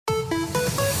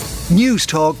News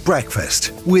Talk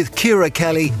Breakfast with Ciara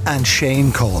Kelly and Shane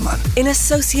Coleman. In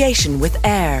association with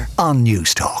AIR On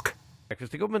News Talk.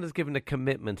 The government has given a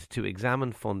commitment to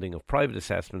examine funding of private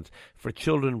assessments for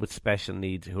children with special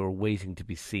needs who are waiting to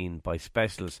be seen by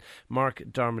specialists. Mark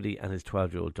Darmody and his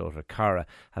 12-year-old daughter Cara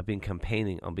have been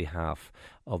campaigning on behalf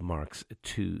of Mark's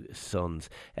two sons.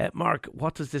 Mark,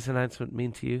 what does this announcement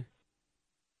mean to you?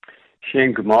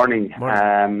 Shane, good morning.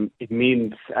 It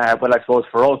means, I suppose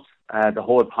for us, the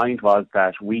whole point was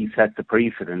that we set the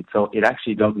precedent, so it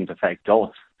actually doesn't affect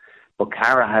us. But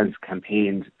Cara has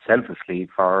campaigned selflessly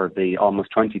for the almost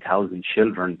 20,000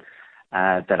 children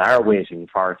that are waiting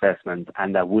for assessment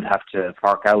and that would have to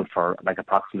fork out for like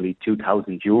approximately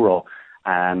 €2,000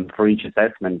 for each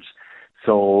assessment.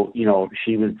 So,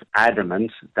 she was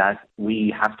adamant that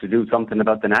we have to do something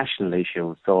about the national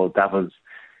issue. So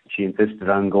she insisted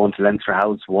on going to Leinster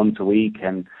House once a week,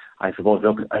 and I suppose,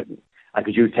 look, I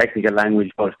could use technical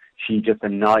language, but she just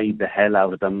annoyed the hell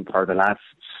out of them for the last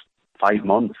 5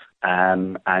 months.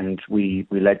 And we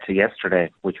led to yesterday,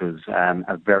 which was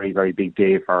a very, very big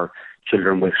day for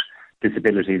children with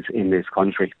disabilities in this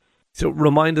country. So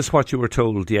remind us what you were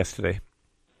told yesterday.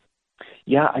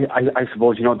 Yeah, I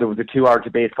suppose, there was a 2-hour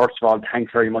debate. First of all,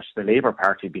 thanks very much to the Labour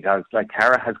Party, because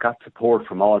Cara has got support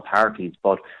from all parties,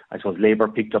 but I suppose Labour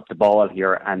picked up the ball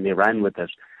here and they ran with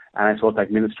it. And I suppose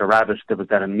Minister Rabbit, there was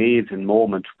that amazing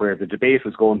moment where the debate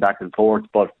was going back and forth,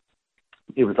 but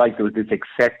it was like there was this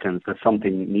acceptance that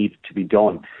something needed to be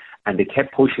done. And they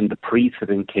kept pushing the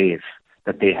precedent case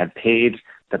that they had paid,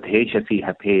 that the HSE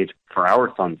had paid for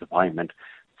our son's appointment.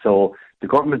 So the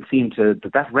government seemed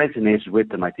that resonated with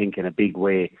them, I think, in a big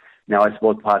way. Now, I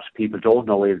suppose what people don't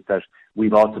know is that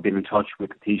we've also been in touch with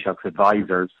the Taoiseach's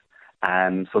advisors.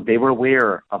 So they were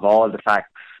aware of all the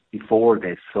facts before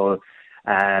this. So,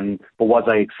 but was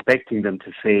I expecting them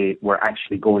to say, we're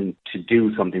actually going to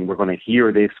do something, we're going to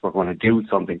hear this, we're going to do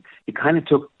something? It kind of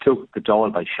took the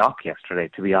Dáil by shock yesterday,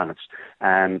 to be honest.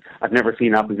 I've never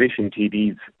seen opposition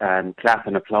TDs clap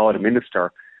and applaud a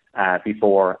minister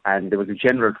before, and there was a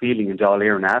general feeling in Dáil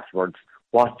Éireann afterwards,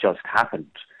 what just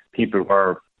happened? People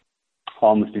were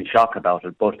almost in shock about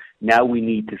it, but now we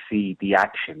need to see the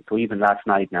action. So even last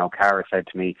night now, Cara said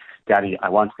to me, Daddy, I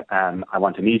want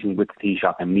a meeting with the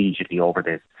Taoiseach immediately over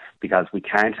this, because we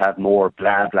can't have more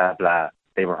blah, blah, blah.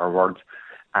 They were her words.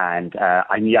 And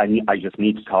I just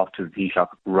need to talk to the Taoiseach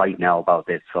right now about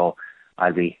this. So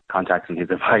I'll be contacting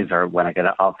his advisor when I get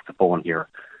off the phone here.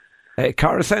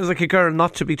 Cara sounds like a girl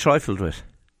not to be trifled with.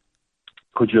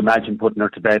 Could you imagine putting her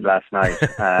to bed last night?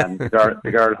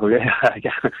 The girl who,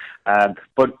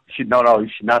 but she's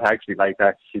not actually like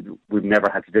that. We've never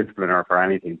had to discipline her for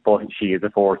anything, but she is a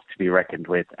force to be reckoned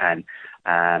with. And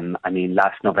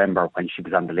last November when she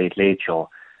was on the Late Late Show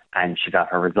and she got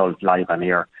her results live on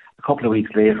air, a couple of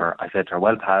weeks later, I said to her,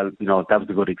 well, pal, that was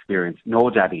a good experience. No,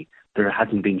 Daddy, there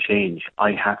hasn't been change.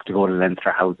 I have to go to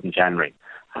Leinster House in January.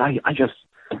 And I just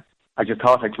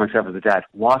thought to myself as a dad,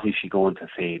 what is she going to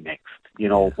say next?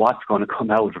 What's going to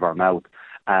come out of her mouth?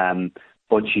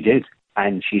 But she did,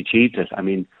 and she achieved it. I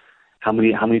mean, how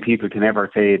many people can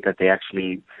ever say that they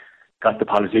actually got the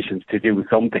politicians to do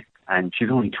something? And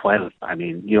she's only 12. I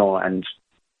mean, and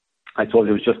I suppose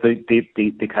it was just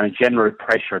the kind of general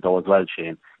pressure though as well,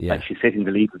 Shane. Yeah. Like she's sitting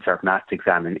the legal cert maths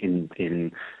exam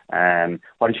in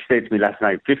what did she say to me last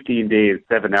night? 15 days,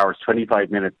 7 hours,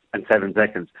 25 minutes and 7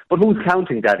 seconds. But who's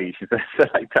counting, Daddy? She said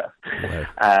like that.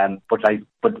 Wow.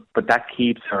 But that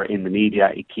keeps her in the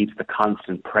media. It keeps the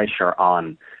constant pressure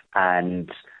on.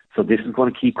 And so this is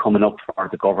going to keep coming up for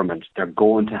the government. They're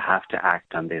going to have to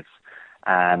act on this.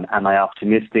 Am I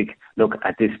optimistic? Look,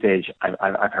 at this stage,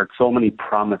 I've heard so many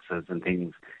promises and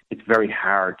things. It's very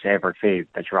hard to ever say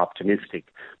that you're optimistic.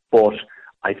 But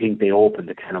I think they opened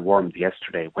the can of worms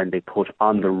yesterday when they put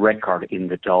on the record in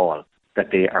the Dáil that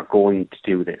they are going to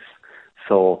do this.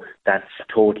 So that's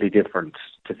totally different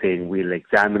to saying we'll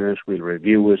examine it, we'll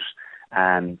review it.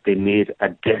 They made a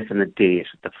definite date,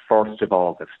 the 1st of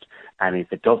August. And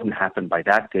if it doesn't happen by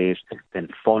that date, then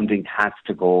funding has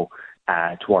to go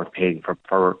towards paying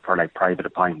for like private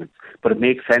appointments. But it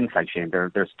makes sense, actually.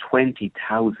 There's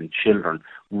 20,000 children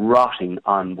rotting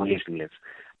on waiting lists.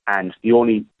 And the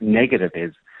only negative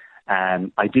is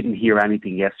I didn't hear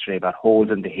anything yesterday about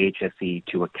holding the HSE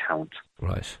to account.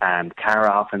 Right. Cara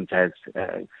often says,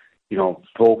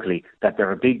 vocally, that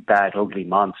they're a big, bad, ugly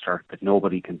monster that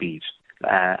nobody can beat.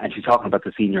 And she's talking about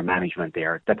the senior management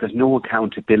there, that there's no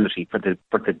accountability for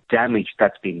the damage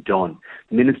that's been done.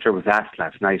 The minister was asked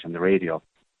last night on the radio,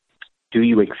 do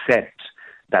you accept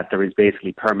that there is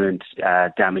basically permanent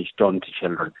damage done to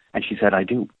children? And she said, I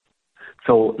do.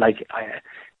 So,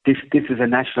 this is a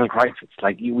national crisis.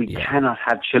 Like, we cannot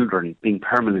have children being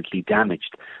permanently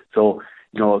damaged. So,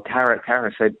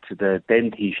 Cara said to the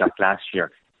then Taoiseach last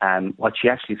year, what she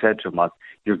actually said to him was,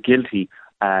 "You're guilty.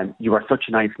 You are such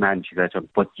a nice man," she said to him,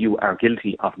 "but you are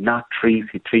guilty of not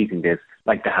treating this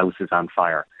like the house is on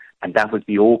fire." And that was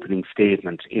the opening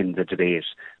statement in the debate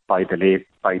by the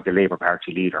Labour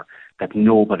Party leader, that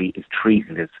nobody is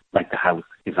treating this like the house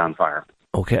is on fire.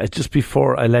 Okay, just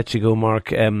before I let you go,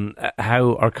 Mark,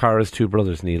 how are Cara's two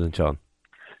brothers, Neil and John?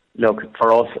 Look,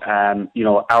 for us,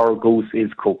 our goose is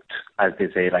cooked, as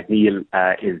they say. Like, Neil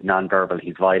is non-verbal,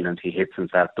 he's violent, he hits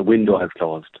himself. The window has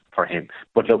closed for him.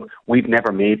 But look, we've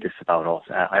never made this about us.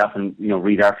 I often,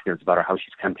 read articles about her, how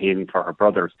she's campaigning for her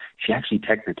brothers. She actually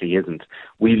technically isn't.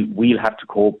 We'll have to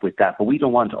cope with that, but we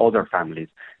don't want other families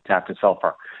to have to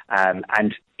suffer.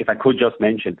 And if I could just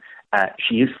mention,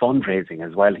 she is fundraising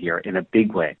as well here in a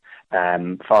big way.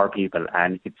 For people,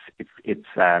 and it's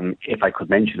if I could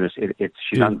mention it,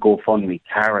 she's on GoFundMe,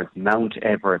 Cara's Mount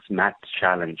Everest Math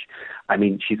Challenge. I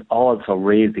mean, she's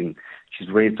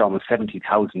raised almost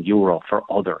 €70,000 for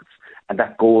others, and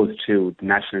that goes to the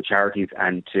national charities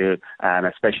and to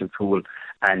a special school.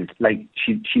 And like,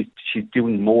 she's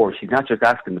doing more. She's not just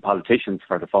asking the politicians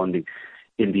for the funding.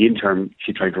 In the interim,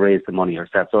 she tried to raise the money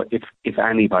herself. So if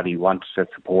anybody wants to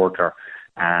support her,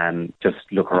 just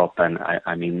look her up, and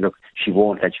I mean, look, she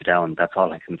won't let you down. That's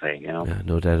all I can say, Yeah,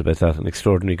 no doubt about that. An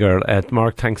extraordinary girl.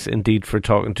 Mark, thanks indeed for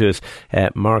talking to us.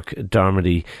 Mark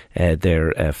Darmody,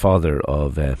 their father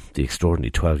of the extraordinary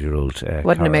 12-year-old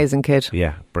What Cara. an amazing kid.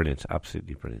 Yeah, brilliant,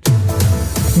 absolutely brilliant.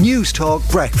 News Talk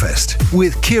Breakfast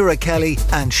with Ciara Kelly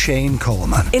and Shane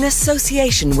Coleman. In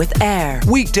association with AIR.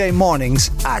 Weekday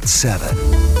mornings at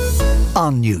 7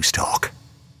 on News Talk.